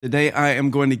Today, I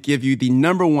am going to give you the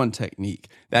number one technique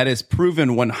that is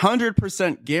proven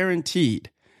 100% guaranteed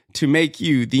to make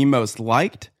you the most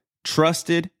liked,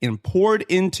 trusted, and poured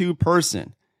into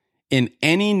person in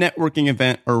any networking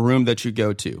event or room that you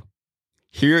go to.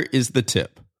 Here is the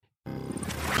tip.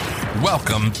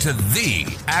 Welcome to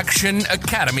the Action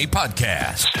Academy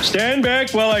Podcast. Stand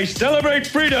back while I celebrate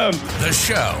freedom. The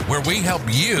show where we help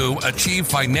you achieve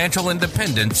financial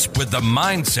independence with the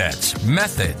mindsets,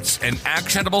 methods, and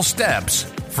actionable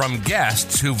steps from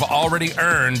guests who've already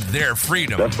earned their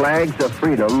freedom. The flags of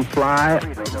freedom fly.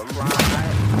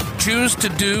 Choose to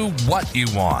do what you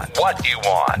want.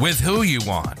 With who you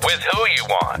want.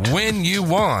 When you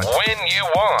want.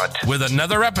 With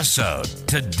another episode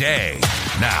today.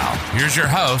 Now, here's your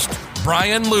host,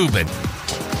 Brian Lubin.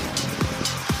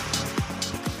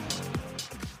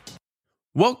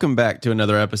 Welcome back to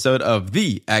another episode of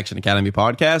the Action Academy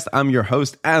Podcast. I'm your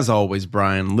host, as always,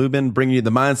 Brian Lubin, bringing you the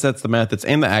mindsets, the methods,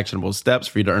 and the actionable steps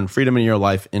for you to earn freedom in your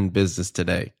life and business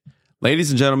today.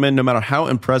 Ladies and gentlemen, no matter how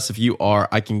impressive you are,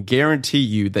 I can guarantee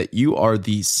you that you are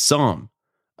the sum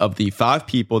of the 5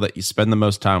 people that you spend the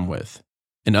most time with.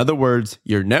 In other words,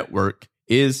 your network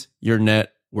is your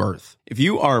net worth. If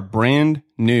you are brand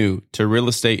new to real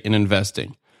estate and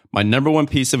investing, my number one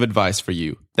piece of advice for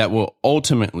you that will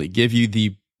ultimately give you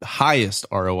the highest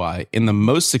ROI and the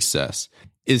most success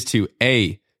is to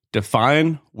A,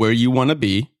 define where you want to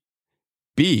be,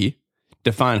 B,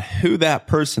 define who that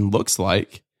person looks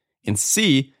like, and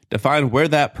C, define where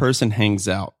that person hangs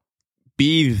out.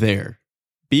 Be there.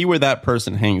 Be where that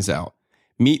person hangs out.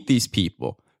 Meet these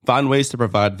people. Find ways to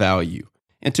provide value.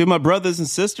 And to my brothers and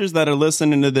sisters that are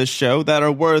listening to this show that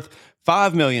are worth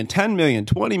 $5 million, $10 million,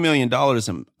 $20 million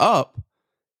and up,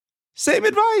 same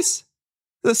advice.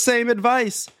 The same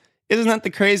advice. Isn't that the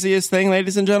craziest thing,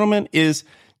 ladies and gentlemen, is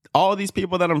all these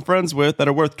people that I'm friends with that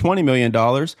are worth $20 million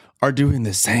are doing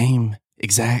the same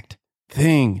exact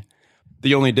thing.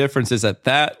 The only difference is at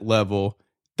that level,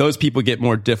 those people get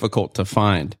more difficult to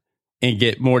find and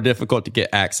get more difficult to get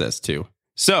access to.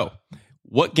 So,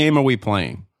 what game are we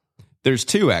playing? There's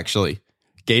 2, actually.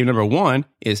 Game number 1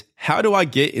 is how do I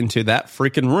get into that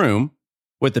freaking room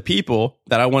with the people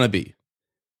that I want to be?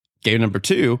 Game number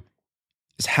 2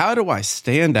 is how do I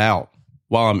stand out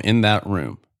while I'm in that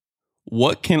room?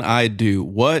 What can I do?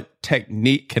 What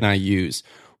technique can I use?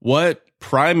 What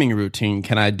priming routine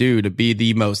can I do to be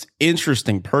the most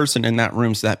interesting person in that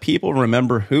room so that people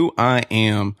remember who I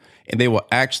am and they will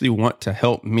actually want to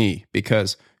help me?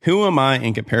 Because who am I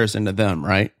in comparison to them,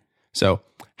 right? So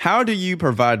how do you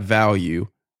provide value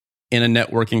in a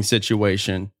networking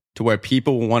situation to where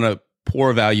people want to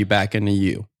pour value back into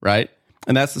you, right?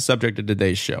 And that's the subject of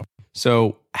today's show.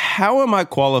 So how am I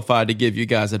qualified to give you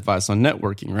guys advice on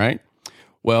networking, right?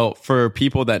 Well, for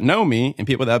people that know me and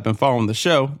people that have been following the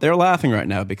show, they're laughing right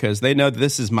now because they know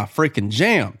this is my freaking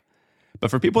jam. But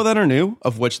for people that are new,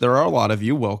 of which there are a lot of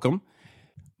you, welcome.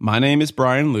 My name is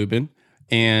Brian Lubin,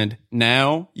 and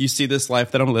now you see this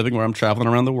life that I'm living where I'm traveling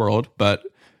around the world, but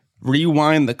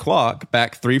rewind the clock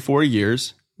back 3-4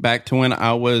 years, back to when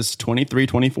I was 23,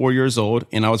 24 years old,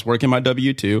 and I was working my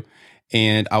W-2,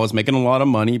 and I was making a lot of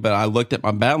money, but I looked at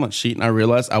my balance sheet and I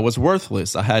realized I was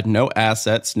worthless. I had no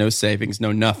assets, no savings,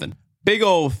 no nothing. Big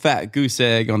old fat goose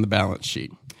egg on the balance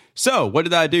sheet. So what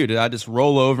did I do? Did I just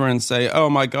roll over and say, oh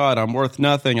my God, I'm worth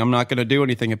nothing. I'm not going to do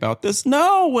anything about this?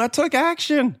 No, I took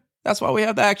action. That's why we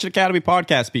have the Action Academy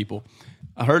Podcast, people.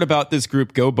 I heard about this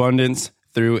group, GoBundance,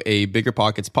 through a Bigger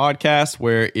Pockets podcast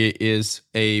where it is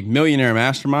a millionaire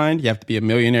mastermind. You have to be a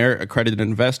millionaire accredited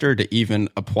investor to even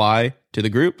apply to the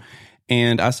group.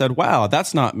 And I said, wow,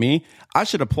 that's not me. I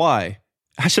should apply.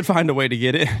 I should find a way to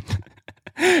get in.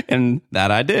 And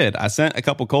that I did. I sent a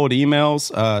couple cold emails.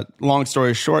 Long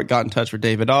story short, got in touch with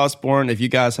David Osborne. If you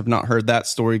guys have not heard that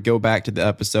story, go back to the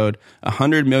episode,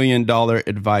 $100 million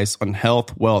advice on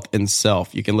health, wealth, and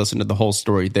self. You can listen to the whole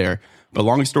story there. But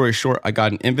long story short, I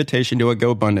got an invitation to a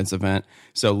GoBundance event.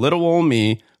 So little old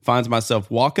me finds myself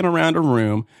walking around a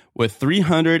room with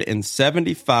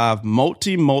 375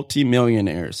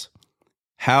 multi-millionaires.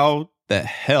 How the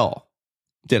hell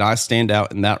did I stand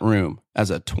out in that room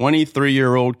as a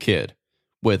 23-year-old kid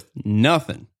with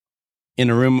nothing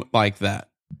in a room like that?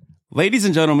 Ladies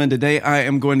and gentlemen, today I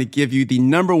am going to give you the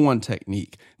number one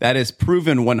technique that is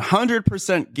proven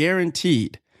 100%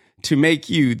 guaranteed to make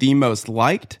you the most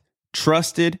liked,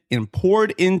 trusted, and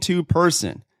poured into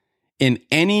person in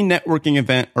any networking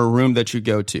event or room that you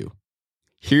go to.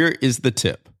 Here is the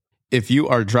tip. If you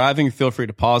are driving, feel free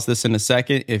to pause this in a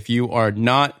second. If you are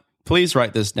not, please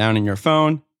write this down in your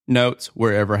phone, notes,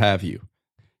 wherever have you.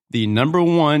 The number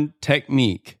one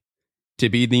technique to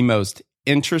be the most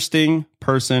interesting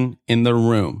person in the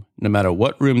room, no matter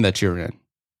what room that you're in,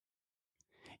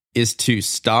 is to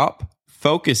stop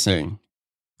focusing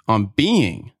on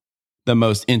being the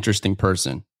most interesting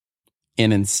person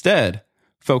and instead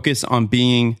focus on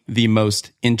being the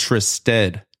most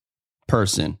interested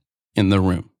person in the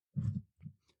room.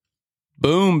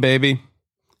 Boom, baby.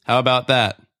 How about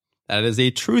that? That is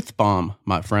a truth bomb,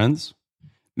 my friends.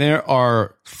 There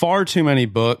are far too many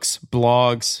books,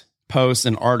 blogs, posts,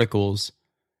 and articles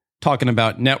talking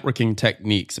about networking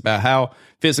techniques, about how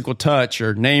physical touch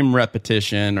or name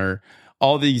repetition or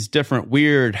all these different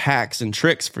weird hacks and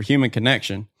tricks for human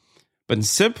connection. But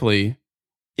simply,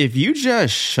 if you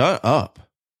just shut up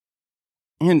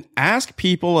and ask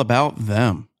people about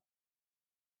them,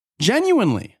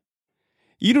 genuinely,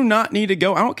 you do not need to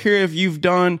go. I don't care if you've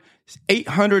done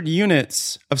 800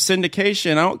 units of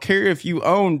syndication. I don't care if you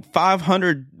own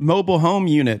 500 mobile home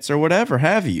units or whatever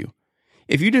have you.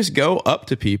 If you just go up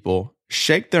to people,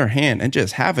 shake their hand, and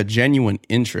just have a genuine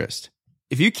interest.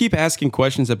 If you keep asking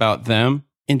questions about them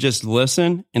and just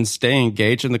listen and stay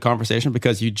engaged in the conversation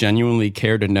because you genuinely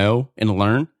care to know and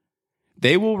learn,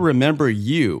 they will remember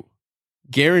you,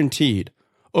 guaranteed,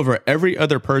 over every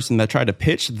other person that tried to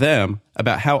pitch them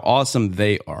about how awesome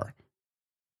they are.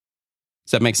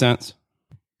 Does that make sense?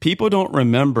 People don't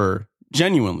remember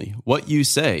genuinely what you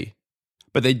say,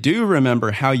 but they do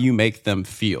remember how you make them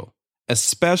feel,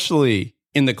 especially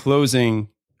in the closing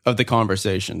of the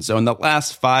conversation. So in the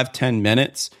last 5-10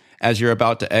 minutes, as you're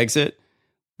about to exit,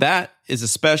 that is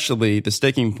especially the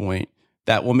sticking point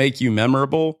that will make you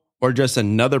memorable or just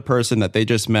another person that they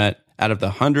just met out of the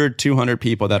 100, 200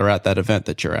 people that are at that event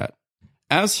that you're at.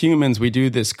 As humans, we do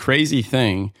this crazy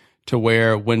thing to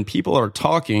where when people are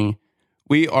talking,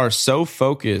 we are so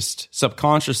focused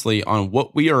subconsciously on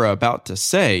what we are about to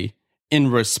say in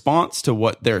response to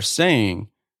what they're saying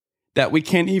that we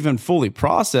can't even fully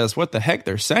process what the heck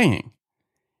they're saying.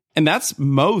 And that's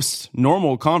most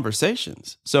normal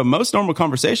conversations. So most normal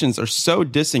conversations are so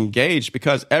disengaged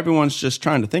because everyone's just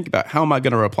trying to think about, how am I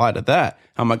going to reply to that?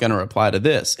 How am I going to reply to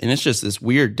this? And it's just this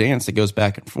weird dance that goes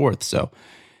back and forth. So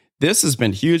this has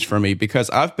been huge for me because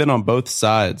I've been on both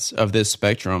sides of this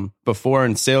spectrum. Before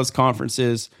in sales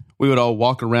conferences, we would all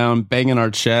walk around banging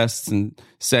our chests and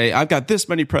say, I've got this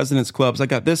many President's Clubs. I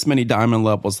got this many diamond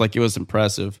levels. Like, it was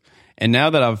impressive. And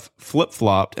now that I've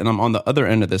flip-flopped and I'm on the other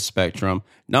end of this spectrum,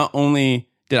 not only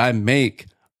did I make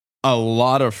a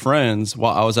lot of friends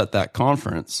while I was at that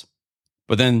conference,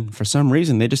 but then for some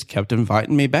reason, they just kept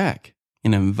inviting me back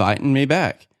and inviting me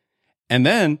back. And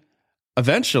then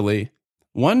eventually,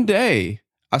 one day,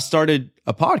 I started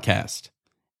a podcast.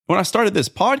 When I started this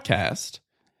podcast,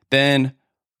 then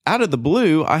out of the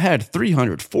blue, I had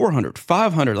 300, 400,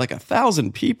 500, like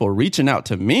 1,000 people reaching out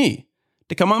to me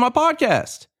to come on my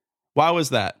podcast. Why was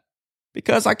that?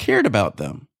 Because I cared about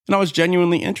them and I was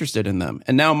genuinely interested in them.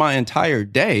 And now my entire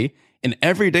day and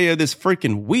every day of this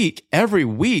freaking week, every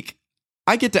week,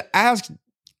 I get to ask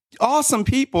awesome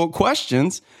people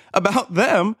questions about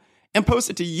them and post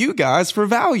it to you guys for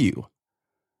value.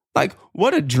 Like,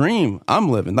 what a dream I'm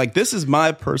living. Like, this is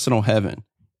my personal heaven.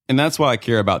 And that's why I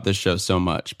care about this show so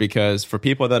much, because for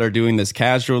people that are doing this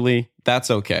casually, that's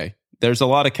okay. There's a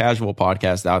lot of casual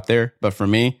podcasts out there, but for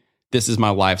me, this is my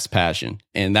life's passion.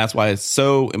 And that's why it's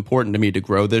so important to me to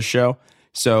grow this show.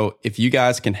 So if you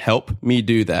guys can help me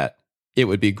do that, it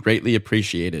would be greatly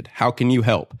appreciated. How can you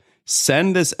help?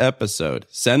 Send this episode,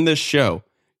 send this show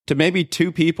to maybe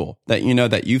 2 people that you know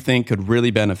that you think could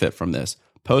really benefit from this.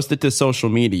 Post it to social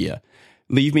media.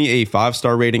 Leave me a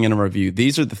 5-star rating and a review.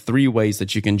 These are the 3 ways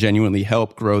that you can genuinely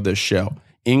help grow this show.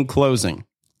 In closing,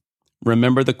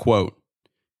 remember the quote: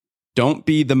 don't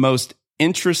be the most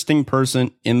interesting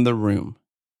person in the room.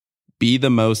 Be the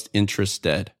most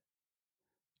interested.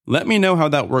 Let me know how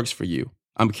that works for you.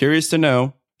 I'm curious to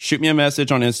know. Shoot me a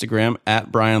message on Instagram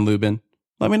at Brian Lubin.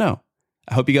 Let me know.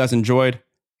 I hope you guys enjoyed.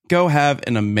 Go have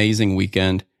an amazing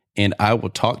weekend, and I will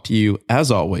talk to you,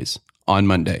 as always, on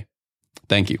Monday.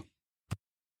 Thank you.